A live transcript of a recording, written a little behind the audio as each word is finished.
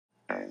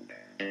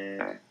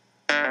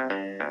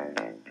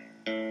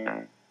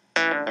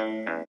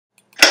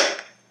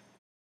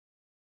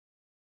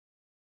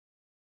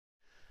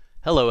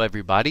Hello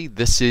everybody,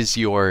 this is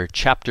your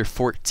Chapter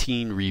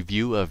 14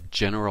 review of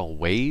general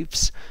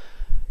waves.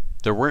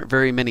 There weren't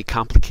very many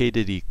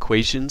complicated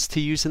equations to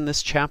use in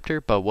this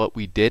chapter, but what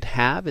we did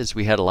have is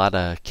we had a lot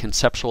of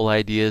conceptual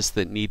ideas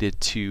that needed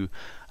to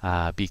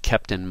be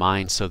kept in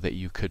mind so that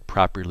you could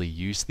properly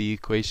use the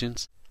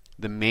equations.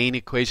 The main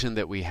equation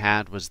that we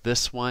had was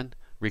this one.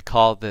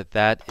 Recall that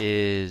that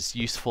is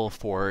useful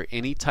for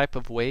any type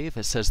of wave.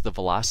 It says the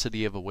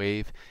velocity of a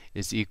wave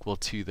is equal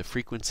to the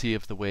frequency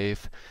of the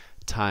wave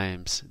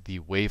times the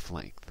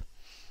wavelength.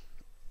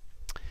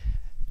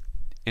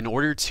 In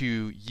order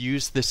to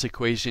use this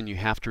equation, you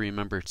have to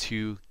remember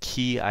two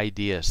key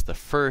ideas. The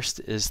first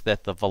is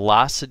that the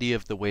velocity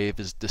of the wave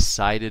is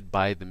decided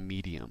by the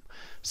medium.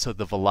 So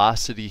the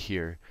velocity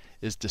here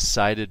is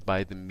decided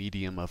by the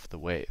medium of the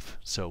wave.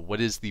 So what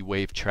is the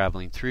wave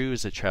traveling through?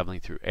 Is it traveling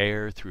through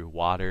air, through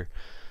water?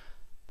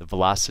 The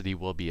velocity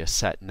will be a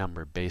set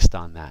number based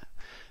on that.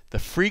 The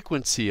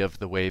frequency of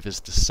the wave is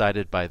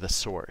decided by the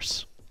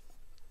source,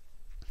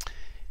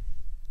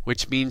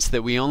 which means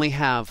that we only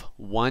have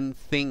one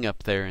thing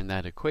up there in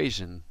that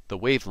equation, the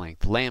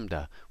wavelength,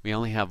 lambda. We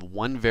only have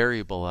one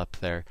variable up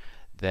there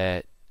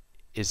that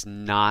is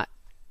not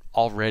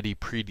already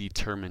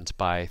predetermined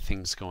by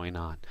things going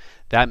on.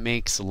 That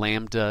makes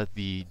lambda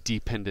the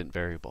dependent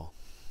variable.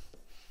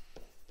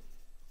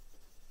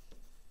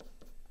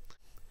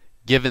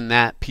 Given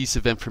that piece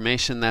of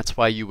information, that's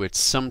why you would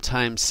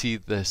sometimes see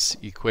this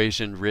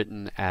equation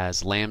written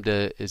as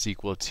lambda is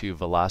equal to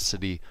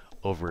velocity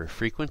over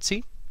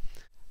frequency.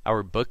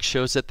 Our book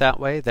shows it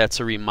that way. That's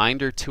a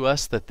reminder to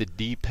us that the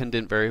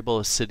dependent variable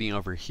is sitting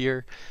over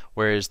here,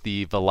 whereas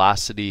the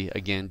velocity,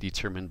 again,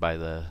 determined by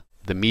the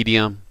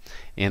medium,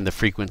 and the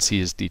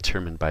frequency is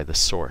determined by the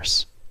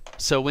source.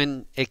 So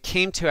when it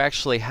came to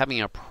actually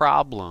having a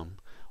problem,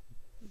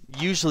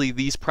 usually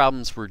these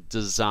problems were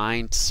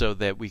designed so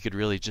that we could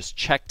really just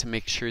check to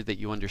make sure that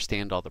you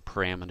understand all the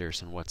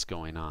parameters and what's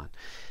going on.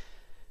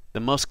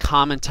 The most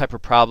common type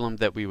of problem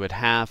that we would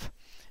have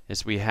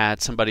is we had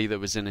somebody that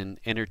was in an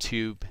inner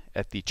tube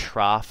at the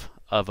trough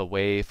of a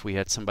wave. We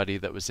had somebody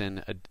that was in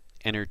an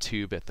inner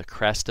tube at the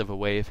crest of a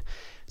wave.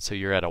 So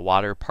you're at a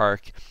water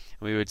park.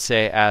 We would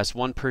say as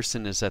one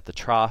person is at the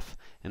trough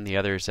and the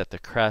other is at the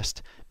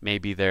crest,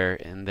 maybe there,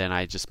 and then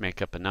I just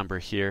make up a number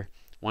here,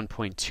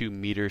 1.2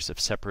 meters of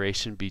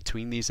separation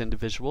between these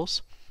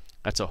individuals.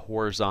 That's a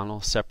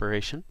horizontal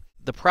separation.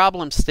 The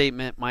problem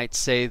statement might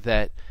say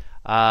that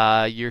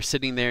you're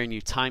sitting there and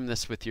you time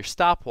this with your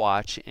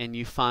stopwatch and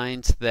you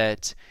find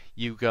that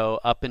you go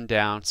up and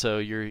down. So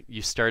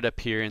you start up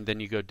here and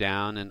then you go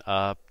down and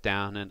up,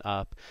 down and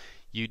up.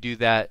 You do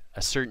that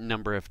a certain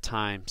number of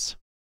times.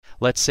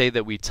 Let's say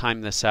that we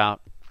time this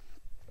out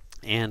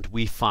and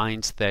we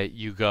find that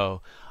you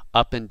go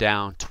up and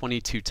down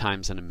 22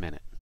 times in a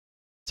minute.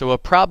 So a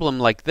problem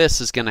like this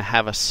is going to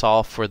have us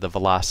solve for the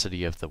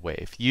velocity of the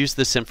wave. Use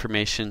this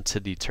information to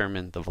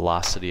determine the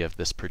velocity of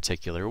this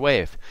particular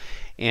wave.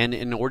 And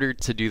in order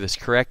to do this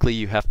correctly,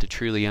 you have to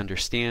truly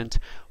understand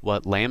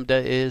what lambda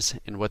is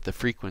and what the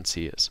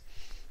frequency is.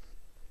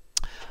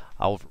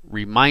 I'll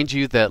remind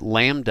you that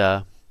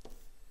lambda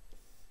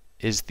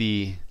is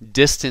the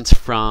distance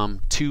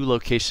from two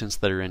locations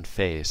that are in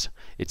phase.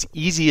 It's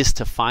easiest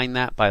to find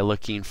that by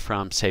looking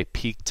from, say,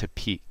 peak to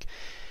peak.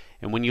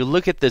 And when you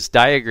look at this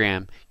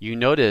diagram, you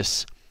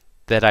notice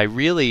that I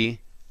really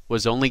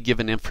was only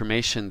given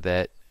information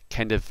that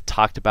kind of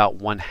talked about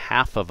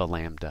 1/2 of a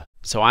lambda.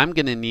 So I'm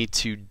going to need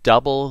to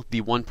double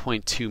the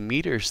 1.2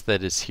 meters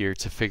that is here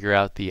to figure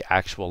out the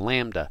actual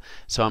lambda.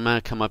 So I'm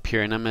going to come up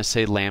here and I'm going to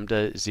say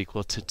lambda is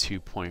equal to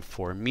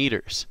 2.4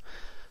 meters.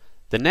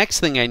 The next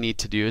thing I need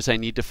to do is I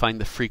need to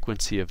find the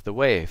frequency of the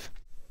wave.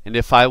 And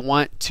if I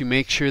want to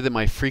make sure that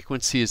my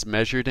frequency is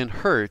measured in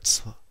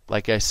hertz,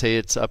 like I say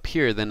it's up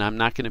here, then I'm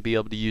not going to be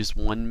able to use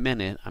 1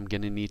 minute. I'm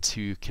going to need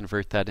to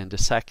convert that into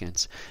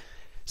seconds.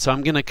 So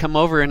I'm going to come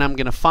over and I'm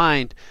going to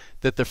find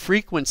that the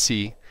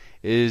frequency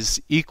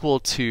is equal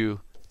to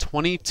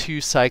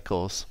 22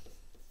 cycles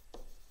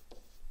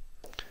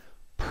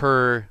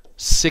per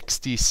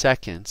 60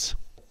 seconds.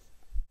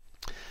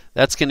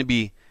 That's going to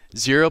be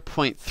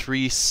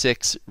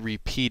 0.36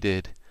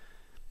 repeated,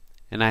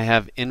 and I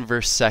have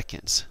inverse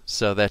seconds.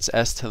 So that's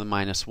s to the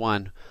minus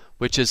 1,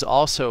 which is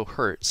also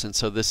hertz, and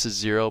so this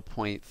is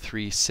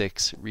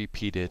 0.36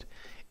 repeated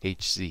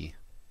Hz.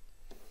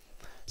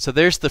 So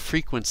there's the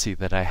frequency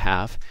that I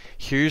have.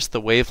 Here's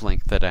the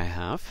wavelength that I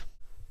have.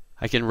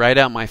 I can write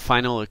out my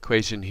final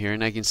equation here,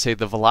 and I can say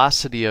the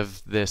velocity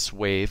of this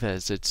wave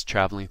as it's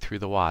traveling through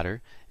the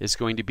water is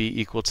going to be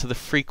equal to the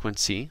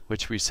frequency,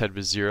 which we said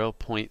was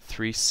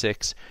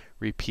 0.36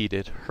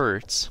 repeated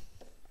hertz,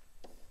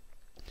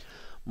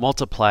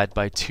 multiplied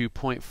by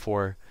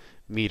 2.4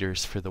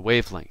 meters for the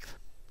wavelength.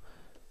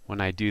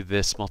 When I do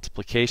this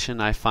multiplication,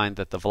 I find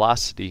that the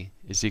velocity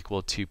is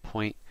equal to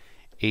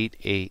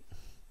 0.88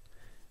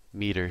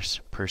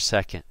 meters per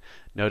second.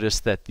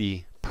 Notice that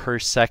the per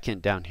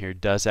second down here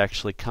does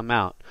actually come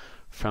out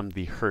from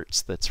the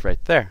hertz that's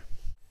right there.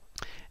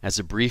 As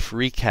a brief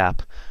recap,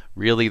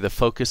 really the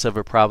focus of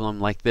a problem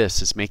like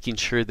this is making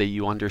sure that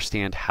you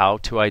understand how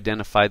to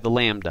identify the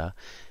lambda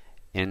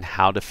and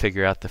how to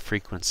figure out the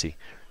frequency.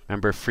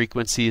 Remember,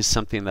 frequency is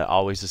something that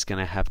always is going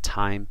to have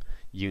time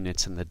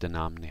units in the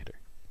denominator.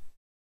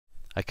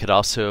 I could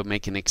also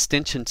make an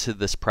extension to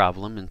this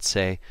problem and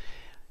say,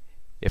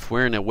 if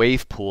we're in a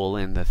wave pool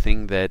and the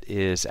thing that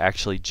is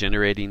actually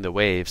generating the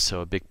waves,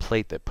 so a big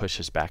plate that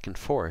pushes back and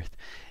forth,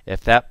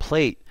 if that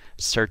plate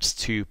starts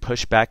to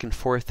push back and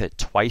forth at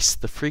twice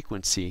the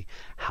frequency,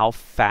 how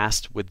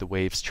fast would the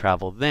waves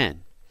travel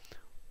then?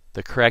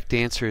 The correct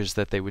answer is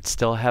that they would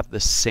still have the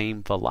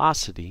same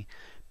velocity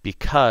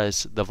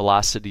because the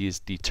velocity is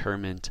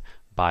determined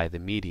by the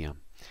medium.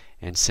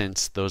 And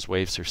since those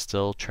waves are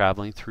still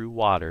traveling through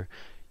water,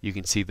 you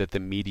can see that the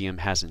medium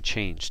hasn't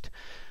changed.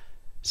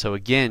 So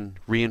again,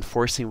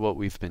 reinforcing what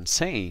we've been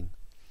saying,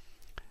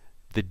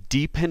 the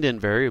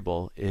dependent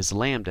variable is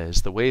lambda,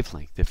 is the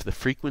wavelength. If the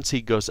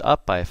frequency goes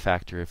up by a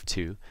factor of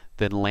 2,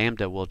 then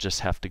lambda will just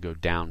have to go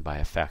down by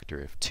a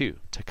factor of 2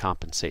 to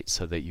compensate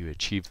so that you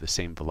achieve the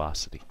same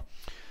velocity.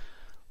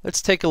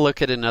 Let's take a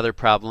look at another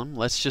problem.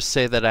 Let's just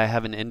say that I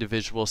have an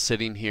individual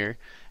sitting here,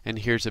 and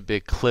here's a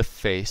big cliff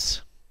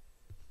face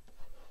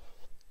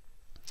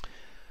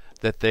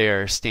that they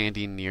are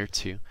standing near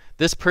to.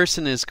 This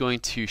person is going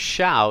to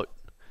shout,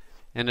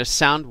 and a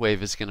sound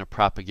wave is going to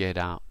propagate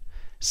out.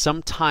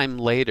 Sometime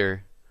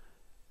later,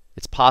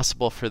 it's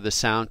possible for the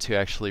sound to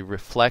actually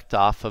reflect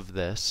off of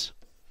this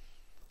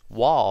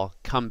wall,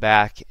 come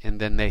back,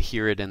 and then they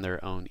hear it in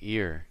their own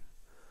ear.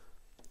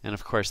 And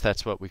of course,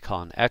 that's what we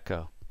call an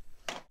echo.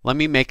 Let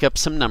me make up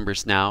some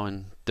numbers now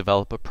and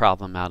develop a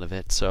problem out of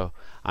it. So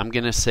I'm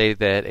going to say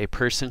that a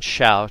person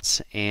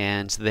shouts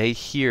and they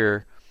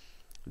hear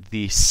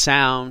the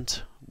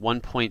sound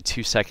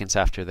 1.2 seconds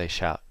after they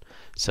shout.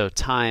 So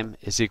time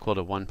is equal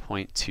to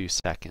 1.2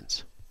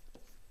 seconds.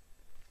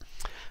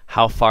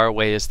 How far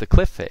away is the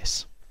cliff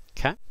face?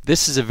 Okay.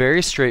 This is a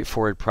very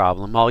straightforward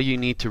problem. All you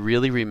need to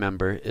really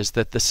remember is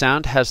that the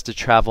sound has to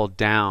travel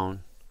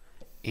down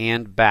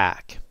and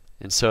back.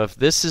 And so if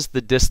this is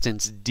the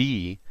distance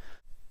d,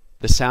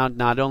 the sound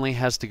not only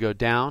has to go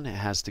down, it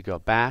has to go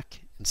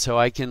back. And so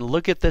I can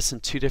look at this in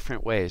two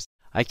different ways.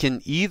 I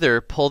can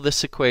either pull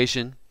this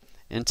equation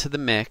into the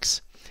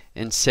mix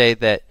and say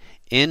that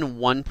in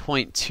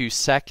 1.2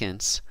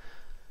 seconds,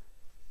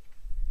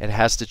 it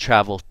has to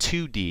travel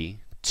 2d,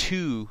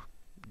 two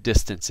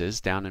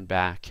distances down and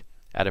back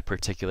at a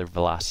particular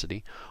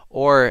velocity.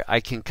 Or I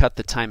can cut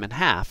the time in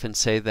half and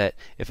say that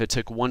if it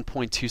took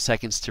 1.2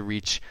 seconds to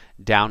reach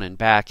down and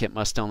back, it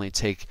must only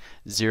take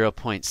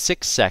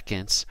 0.6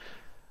 seconds,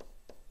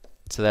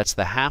 so that's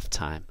the half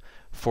time,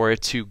 for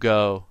it to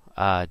go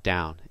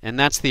down. And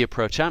that's the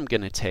approach I'm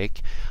going to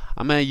take.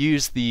 I'm going to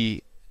use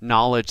the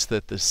knowledge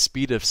that the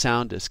speed of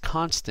sound is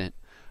constant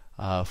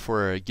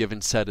for a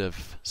given set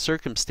of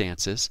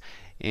circumstances,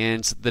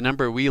 and the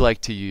number we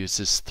like to use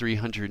is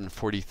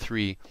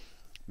 343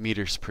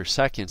 meters per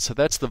second. So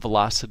that's the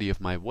velocity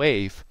of my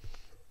wave.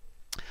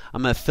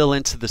 I'm going to fill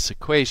into this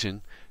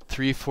equation.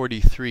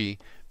 343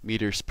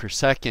 meters per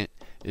second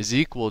is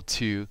equal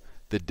to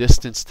the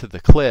distance to the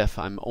cliff.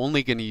 I'm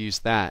only going to use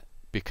that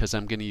because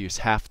I'm going to use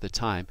half the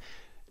time,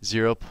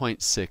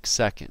 0.6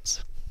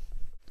 seconds.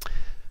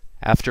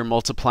 After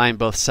multiplying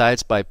both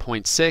sides by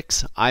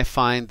 0.6, I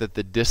find that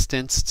the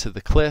distance to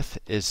the cliff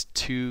is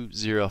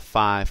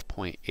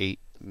 205.8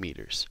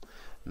 meters.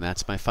 And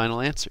that's my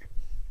final answer.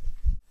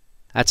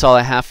 That's all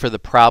I have for the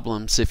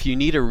problems. If you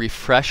need a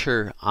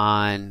refresher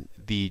on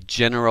the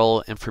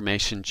general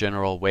information,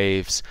 general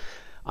waves,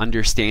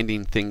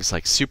 understanding things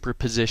like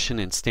superposition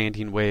and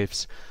standing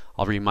waves,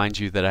 I'll remind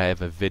you that I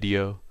have a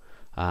video,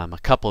 a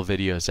couple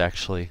videos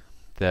actually,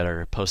 that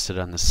are posted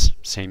on this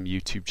same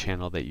YouTube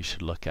channel that you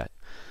should look at.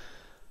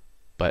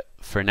 But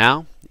for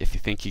now, if you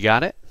think you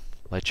got it,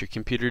 let your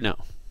computer know.